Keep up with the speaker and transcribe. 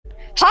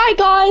Hi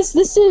guys,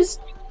 this is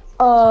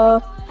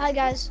Hi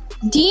guys.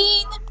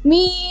 Dean,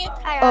 me,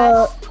 Hi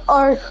guys.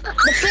 our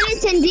The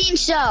Phyllis and Dean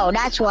show.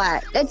 That's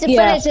what. It's the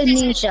Yeah. Phyllis and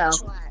Dean show.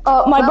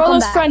 my Welcome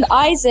brother's back. friend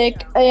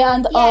Isaac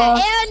and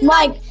And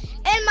my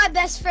my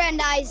best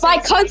friend Isaac. my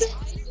cousin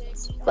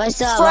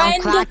What's up? friend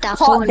I'm Cracked Out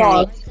Hot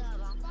Dog. Fortnite.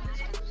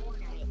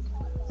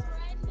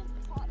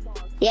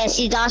 Yes,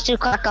 he's also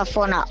cracked out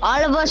Fortnite.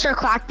 All of us are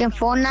cracked in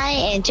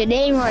Fortnite, and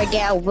today we're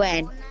gonna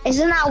win.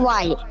 Isn't that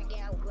right?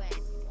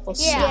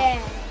 Yeah.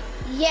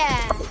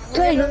 Yeah.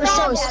 Good, we're so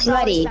gonna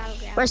sweaty.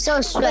 battleground. We're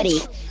so sweaty.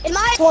 In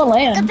my What the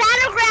land?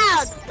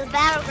 battleground. The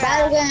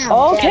battleground. Battleground.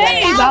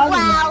 Okay, Yeah,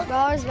 Battleground.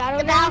 Bars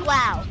battleground.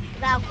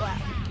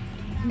 Battleground.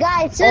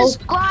 Guys,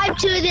 subscribe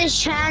to this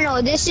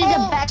channel. This is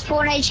the best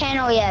Fortnite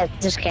channel yet.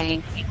 Just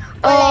kidding.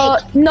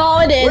 But, no,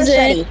 it we're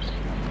sweaty. isn't.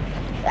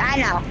 I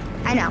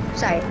know.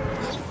 Sorry.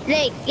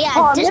 Like, yeah.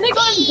 I'm just gonna go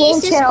on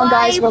please game channel,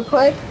 guys,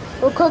 subscribe.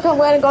 real quick. I'm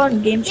gonna go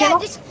on game Yeah, channel.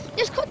 just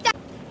click that.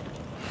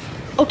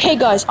 Okay,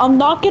 guys, I'm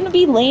not gonna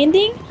be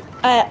landing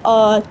at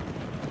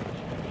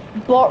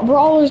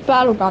Brawler's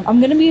Battleground.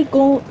 I'm gonna be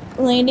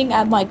landing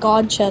at my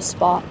God chest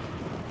spot,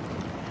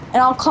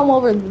 and I'll come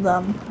over to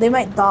them. They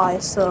might die,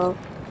 so.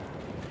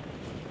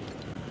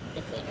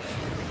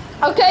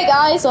 Okay,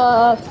 guys.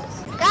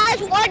 Guys,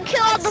 1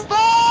 kill on the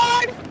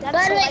board.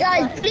 By the way,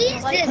 guys,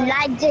 please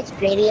like this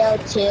video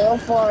too,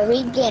 for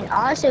we can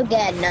also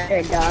get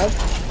another dub.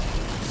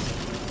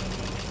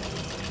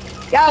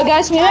 Yeah,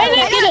 guys, we might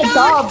not get a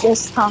dub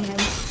this time.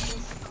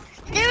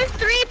 There's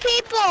 3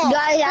 people.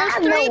 Guys, I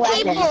have no There's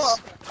 3 people.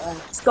 weapons.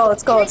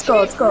 Let's go. I took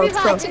out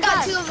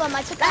 2 of them.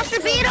 Master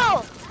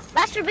Beetle.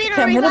 Master Beetle.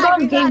 Okay, I'm gonna go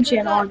on revive. game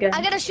channel again.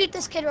 I gotta shoot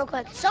this kid real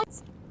quick. So.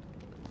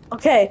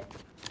 Okay,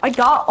 I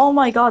got. Oh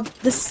my God,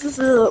 this is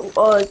a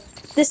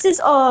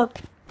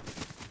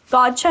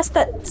God chest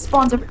that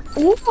spawns.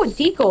 Ooh,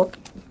 deco.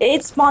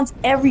 It spawns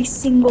every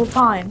single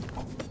time.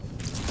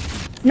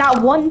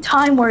 Not one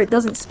time where it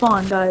doesn't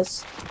spawn,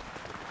 guys.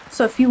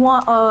 So if you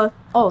want,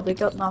 oh, they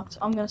got knocked.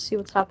 I'm gonna see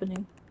what's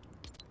happening.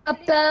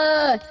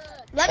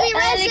 Let me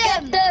res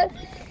him.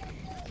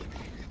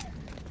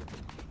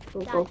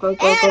 Go,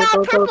 And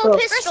purple pistol.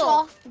 First of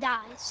all, die.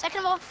 Second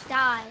of all,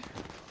 die.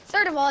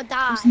 Third of all,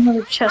 die. There's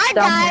another chest I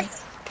down died. there.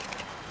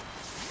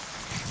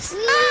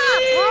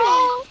 Stop,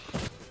 bro.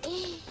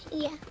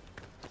 Yeah.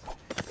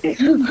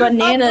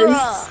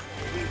 Bananas.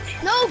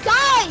 No,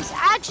 guys,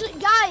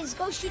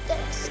 go shoot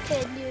this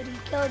kid, dude. He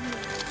killed me.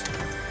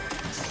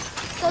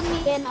 Killed me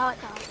in hot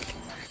dog.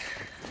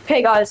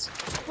 Okay, guys.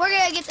 We're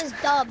gonna get this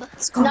dub.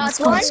 Let's go.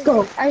 Let's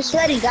go. I'm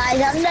sweaty,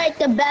 guys. I'm like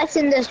the best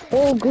in this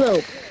whole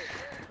group.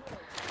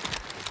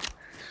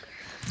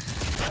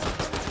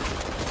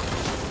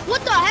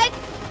 What the heck?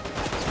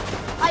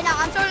 I know,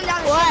 I'm throwing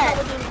down the What?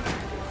 shit.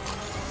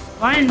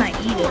 Why didn't I eat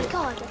Oh my it?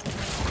 god.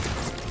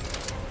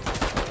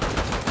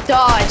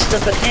 Dodge the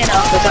banana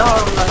off the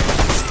dog.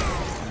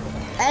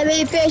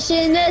 Every fish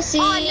in the sea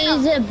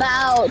is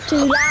about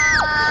to die.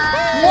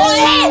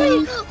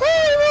 Holy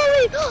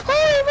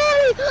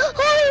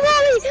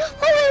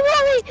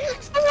moly!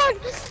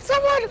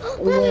 Someone!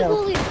 Holy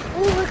moly! Oh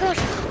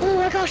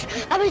my gosh!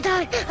 I'm gonna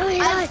die!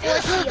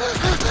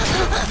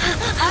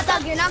 Hot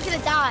dog, you're not gonna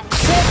die. I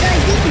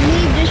just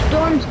leave. The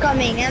storm's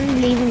coming.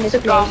 I'm leaving this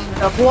place. What?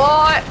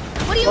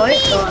 What do you What? mean?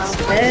 The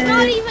storm's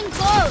not even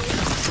close.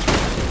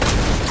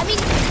 I mean,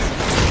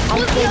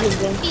 we'll be able to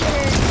defeat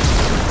her.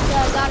 So,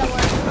 gotta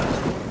work.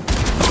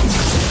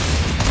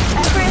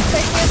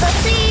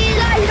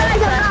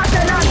 Guys,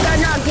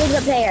 I'm not. Give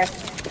the player.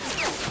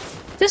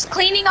 Just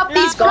cleaning up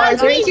these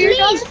guards right here,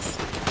 guys.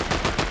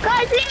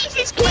 Guys, please,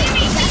 just kill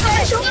me. Take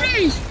my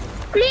shoulders.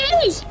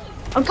 Please.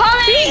 I'm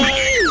coming.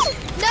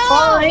 No!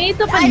 Oh, I need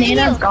the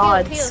banana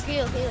gods.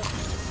 Heal.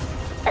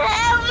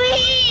 Help me.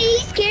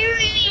 He's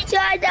carrying me till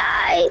I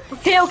die.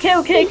 Okay. Hot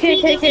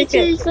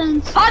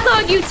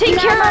dog, you take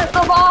care of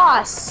the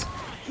boss.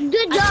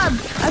 Good job.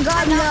 I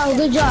got no.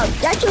 Good job.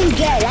 That's what you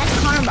get. That's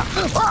karma.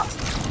 Oh,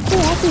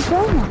 that's his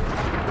karma.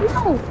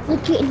 No,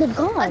 the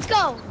god. Let's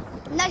go.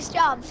 Nice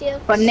job, Phil.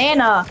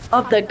 Banana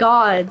of the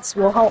gods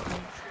will help me.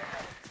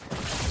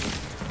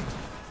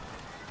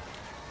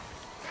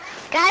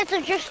 Guys,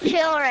 are just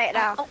chill right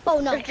now. Oh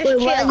no, just chill.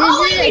 Wait,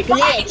 what? This is a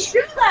glitch.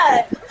 Do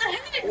that.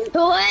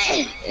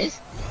 What?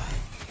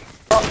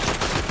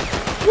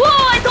 Whoa,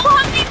 I don't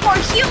have any more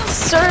heal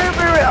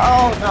server.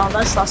 Oh no,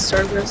 that's not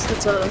servers.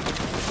 That's a.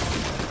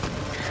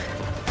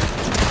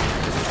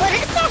 But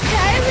it's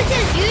okay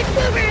because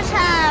YouTubers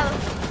have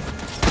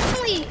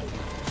only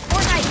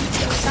Fortnite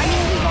YouTubers. I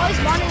mean, we've always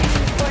wanted to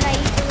be Fortnite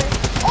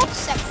YouTubers. Oh,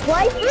 except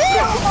Why do you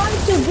still want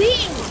to be?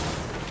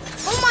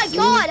 oh my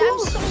god, I'm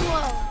so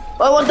low.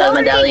 What the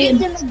medallion?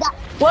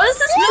 What does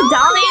this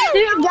medallion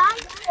do?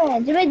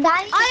 The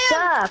medallion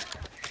sucks.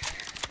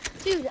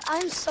 Dude,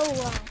 I'm so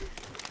low.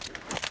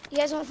 You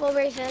guys want full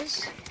brave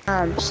fizz?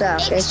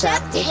 Suck.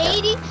 Except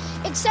Hades.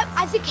 Except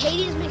I think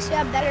Hades makes you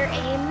have better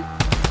aim.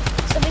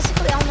 So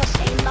basically, almost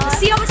aimbot.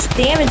 See how much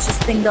damage this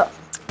thing does.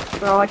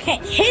 Bro, I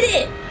can't hit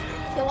it.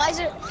 Yo, why is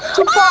it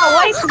Too far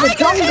away from the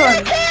drum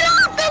gun. Get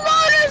off the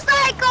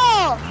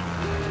motorcycle!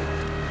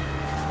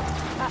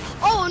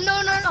 Oh,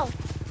 no.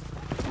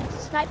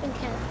 Sniping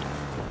him.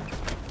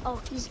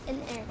 Oh, he's in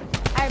the air.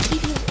 I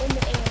repeat, he's in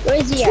the air. Where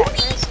is he at?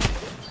 Where is he?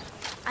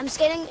 I'm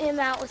scanning him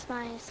out with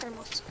my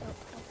thermal scope.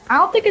 I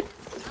don't think it.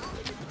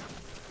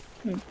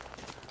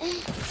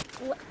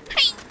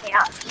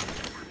 Yeah.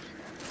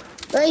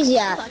 Where is he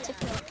at?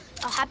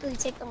 I'll happily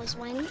take those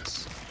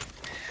wings.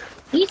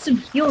 Need some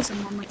heals in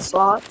one of my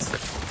slots.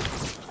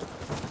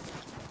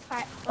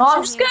 Alright.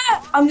 Oh,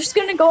 I'm just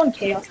gonna go in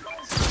chaos.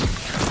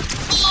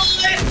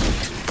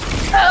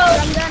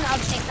 I'm done, I'll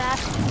take that.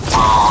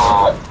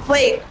 Oh,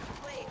 wait.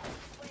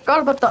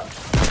 Forgot about the.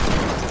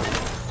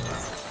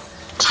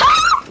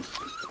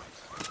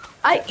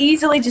 I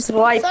easily just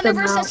wiped them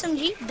Thunderburst out.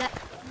 SMG.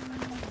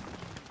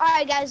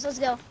 Alright, guys, let's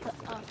go.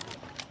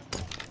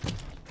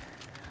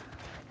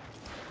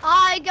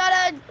 I got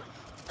a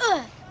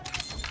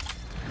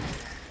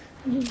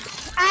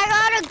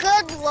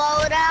good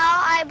loadout,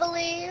 I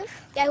believe.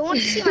 Yeah, I want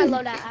to see my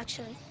loadout,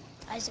 actually.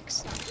 Isaac,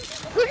 stop.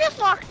 Who just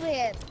locked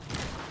me in?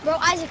 Bro,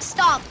 Isaac,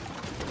 stop.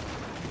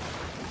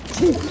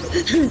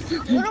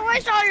 What do I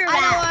saw your I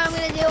know what I'm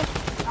gonna do.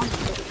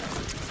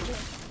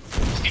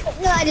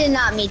 No, I did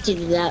not mean to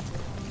do that.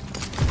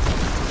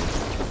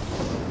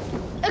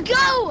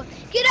 Go!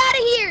 Get out of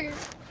here!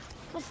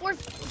 Before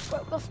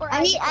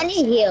I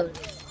need heals.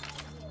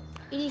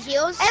 You need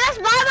heals? And that's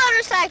my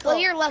motorcycle! Well,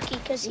 you're lucky,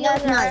 because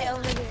heals are right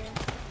over here.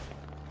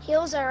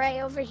 Heals are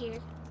right over here.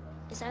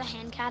 Is that a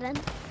hand cannon?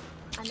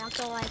 I'm not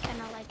gonna lie, I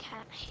kinda like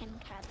hand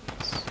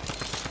cannons.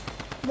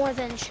 More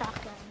than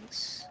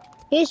shotguns.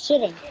 Who's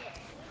shooting?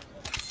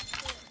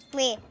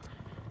 Me.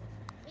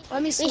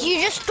 Let me see. Did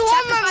you just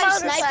storm my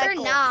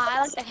motorcycle? Nah,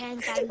 I like the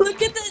hand cannon.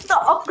 Look at the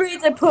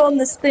upgrades I put on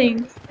this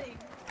thing.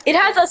 It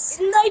has a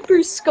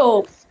sniper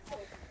scope.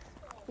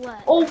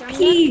 What? OP.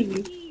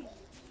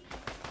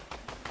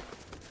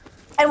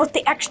 And with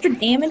the extra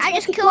damage, I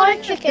just killed a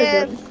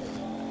chicken.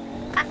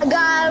 I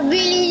got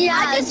really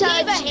loud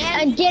touch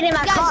and get in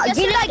my car.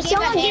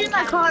 Someone get in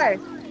my car.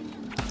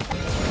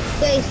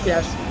 Stay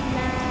close.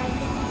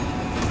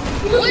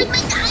 Where's my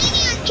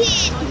tiny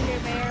kid?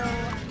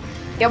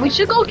 Yeah, we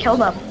should go kill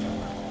them.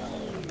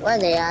 Where are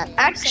they at?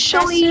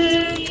 Actually,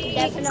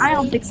 I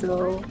don't think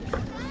so.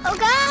 Oh,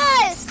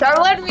 guys! Start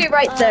letting me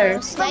right there.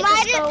 There's a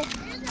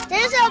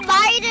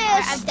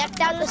Midas. I've decked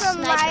out the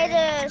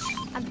sniper.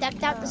 I've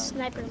decked out the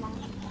sniper mom.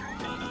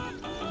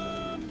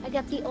 I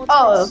got the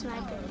ultimate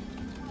sniper.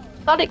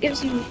 Thought it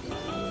gives you. I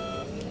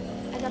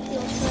got the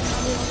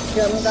ultimate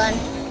Drum gun.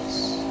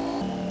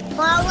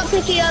 Well, I'm gonna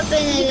pick you up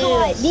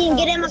and Dean,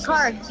 get in my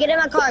car. Get in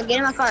my car. Get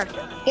in my car.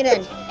 Get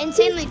in.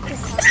 Insanely cool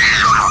car.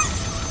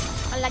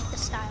 I like the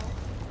style.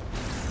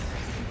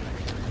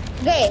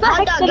 Okay,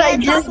 What the heck did I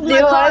just do? I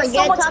have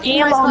so much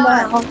ammo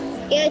now.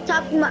 Get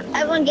top of my.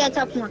 Everyone get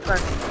top of my car.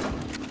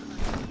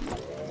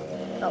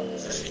 Oh.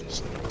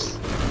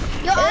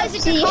 Yo,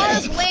 Isaac, your car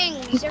has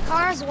wings. Your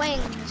car has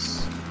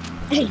wings.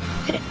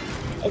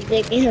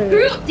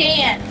 Group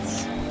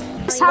dance.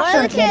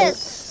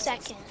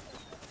 Second.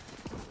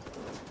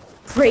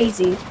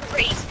 Crazy.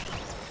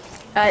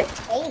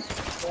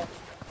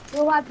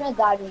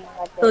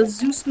 The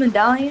Zeus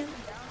medallion.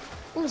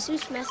 Ooh,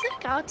 Zeus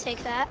Mythic. I'll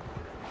take that.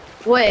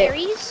 Wait.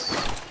 Berries.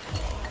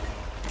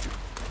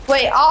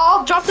 Wait,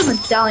 I'll drop the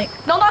medallion.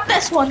 No, not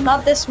this one.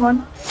 Not this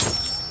one.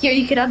 Here,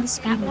 you could have the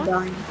speed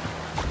medallion.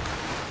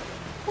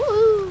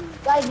 Woo!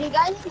 Guys, do you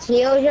guys need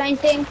heals or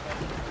anything?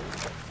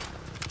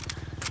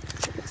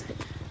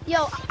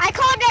 Yo, I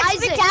call that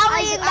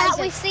medallion that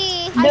we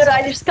see. Dude,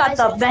 I just got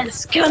the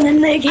best gun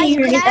in the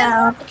game right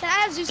now. Can I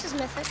have Zeus's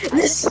Mythic?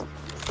 This.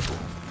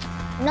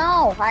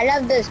 No, I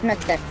love this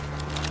mythic.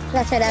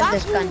 Plus, I love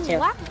this gun too.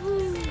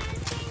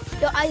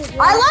 Yo, I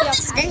love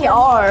this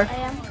AR.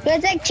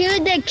 There's like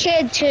the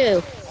kid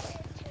too.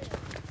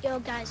 Yo,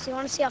 guys, you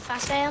want to see how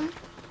fast I am?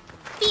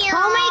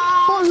 How many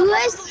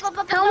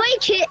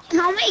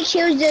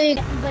kills do you?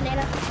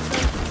 Banana.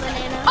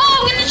 Oh,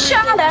 I'm getting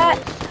shot at.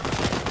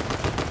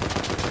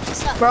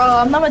 Bro,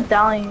 I'm not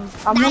medallion.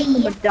 I'm one of the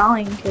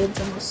medallion kids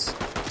in this.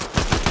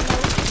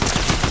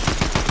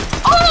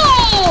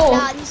 Oh!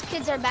 Nah, these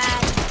kids are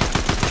bad.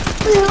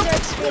 These kids are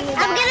extremely bad.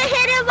 I'm gonna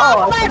hit him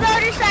off my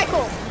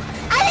motorcycle.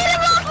 I hit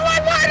him off my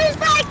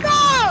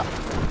motorcycle.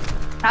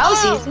 That was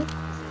easy.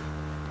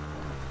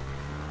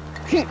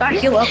 Back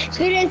heal up.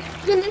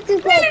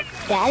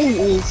 That is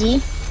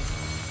easy.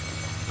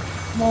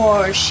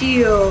 More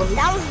shield.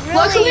 That was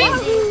really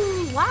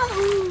easy.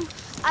 Wahoo!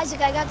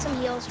 Isaac, I got some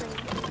heals for you.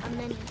 A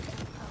mini.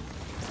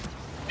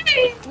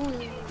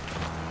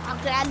 I'll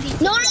gladly.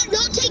 No,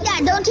 don't take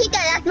that. Don't take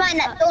that. That's mine.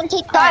 Don't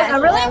take that. Guys, I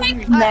really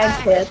make med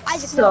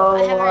kits, so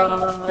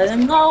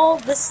no,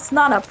 this is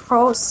not a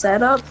pro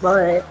setup,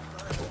 but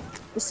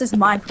this is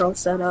my pro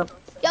setup.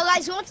 Yo,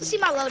 guys, who wants to see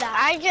my loadout?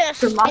 I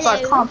just. For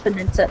my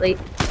confidence, at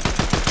least.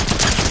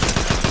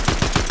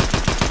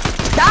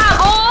 Die,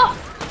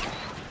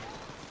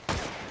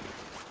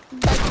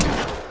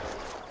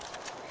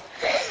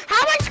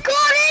 How much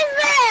gold is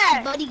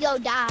there? Buddy, go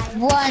die.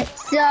 What?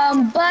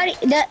 Somebody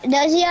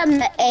does he have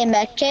a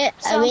med kit?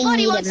 I really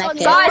need a med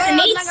kit. Guys, I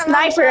need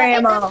sniper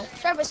ammo.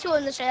 purpose too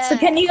in the chat. So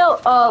can you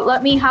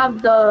let me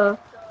have the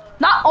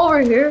not over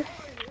here?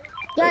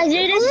 Guys,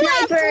 there's a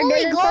sniper.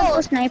 There's a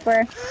purple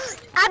sniper.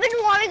 I've been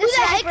wanting a Who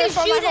the heck sniper is for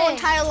my whole shooting?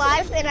 entire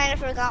life, and I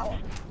never got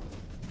one.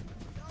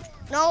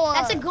 No one.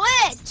 That's a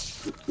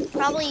glitch.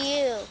 Probably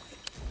you.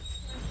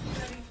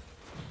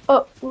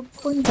 Oh, we're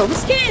going to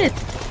this kid.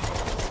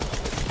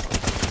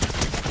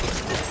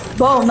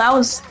 Boom, that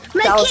was a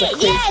Medkit,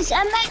 quick. yes, a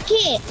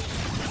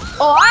medkit.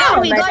 Oh, I have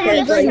a we got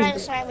medkit. it. Great.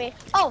 Snipe me.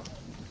 Oh,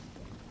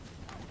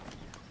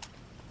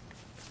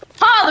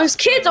 Ah, there's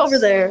kids over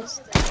there.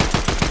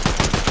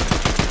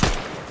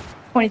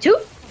 22?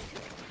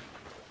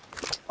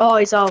 Oh,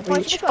 he's out of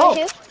reach.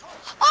 22.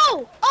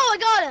 oh, I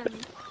got him.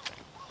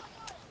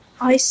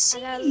 I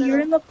see. got a You're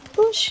in the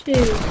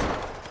bushes.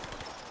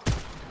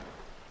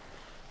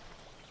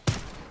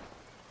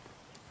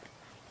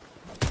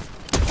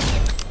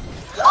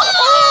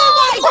 Oh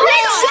my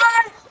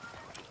god!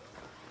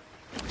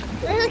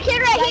 There's a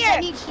kid right Guys, I here.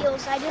 need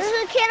heals. I There's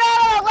just a kid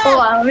on our left. Hold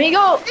on, let me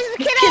go. There's a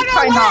This kid kid's on our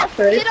probably not left.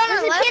 first. Kid on There's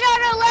our a left. kid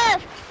on our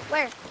left.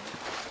 Where?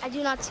 I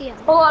do not see him.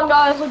 Hold on,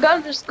 guys. We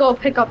gotta just go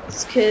pick up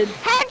this kid.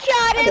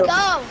 Headshot I him. don't-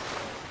 Go.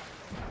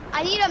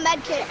 I need a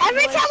med kit.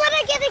 Every boys. time when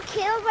I get a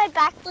kill, my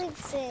backblade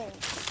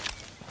sings.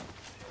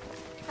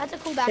 That's a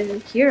cool I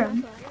back. hear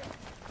him.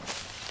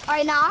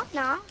 Alright,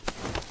 nah.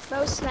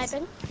 Bro's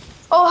sniping.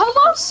 Oh,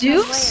 hello, From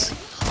Zeus. where?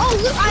 Oh,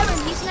 Loot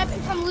Island. He's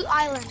sniping from Loot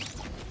Island.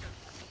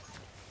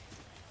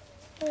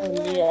 Oh,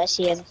 dude, I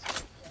see him.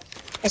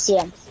 I see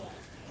him.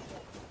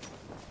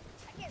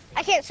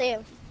 I can't see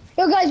him.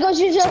 Yo, guys, go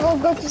to circle.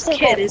 Go to circle.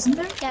 Kid, isn't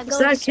there? Yeah, Is go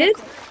that a to kid?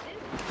 circle.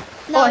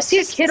 Oh, I it's see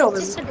a just- kid over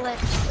it's just a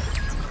glitch.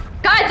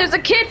 Guys, there's a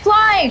kid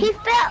flying. He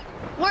fell.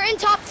 We're in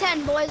top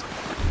 10, boys.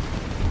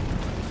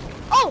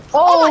 Oh,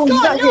 Oh, my he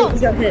god, got no! hit. He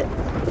got hit.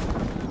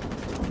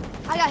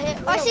 I got hit.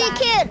 I real see a bad.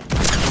 kid.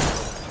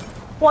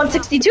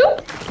 162.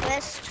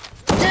 Yes.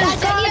 Just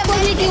Guys, I need a go so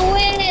we can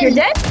win. You're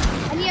dead.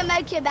 I need a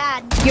med kit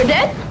bad. You're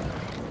dead.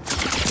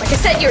 Like I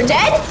said, you're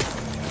dead.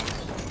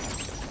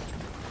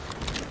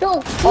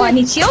 Don't. Oh, I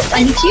need shield.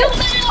 I need shield.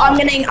 I'm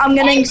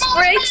getting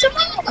sprayed some.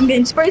 I'm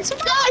getting sprayed some.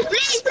 Guys,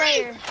 please,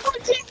 Sprayer.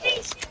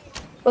 please.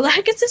 Where the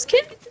heck is this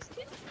kid?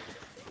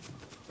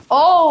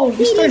 Oh,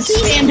 we started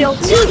spam build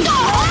too.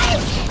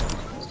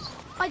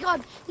 My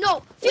god,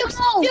 no. Fuchs,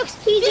 No. Fuchs,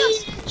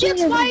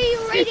 Fuchs, why are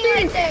you raiding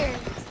right there?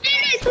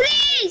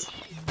 Please.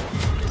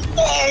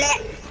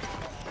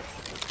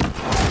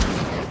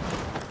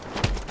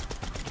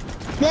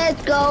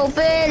 Let's go,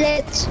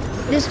 Felix.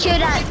 Let's cheer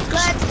that.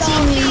 Let's go,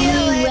 team we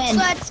Felix. win.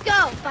 Let's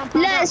go. Bum,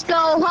 bum, Let's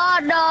go,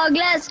 hot dog.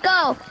 Let's go.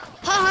 bum.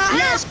 Ha, ha, ha.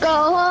 Let's go,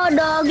 hot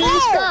dog.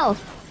 Let's go.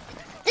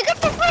 Look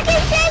at the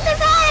freaking kids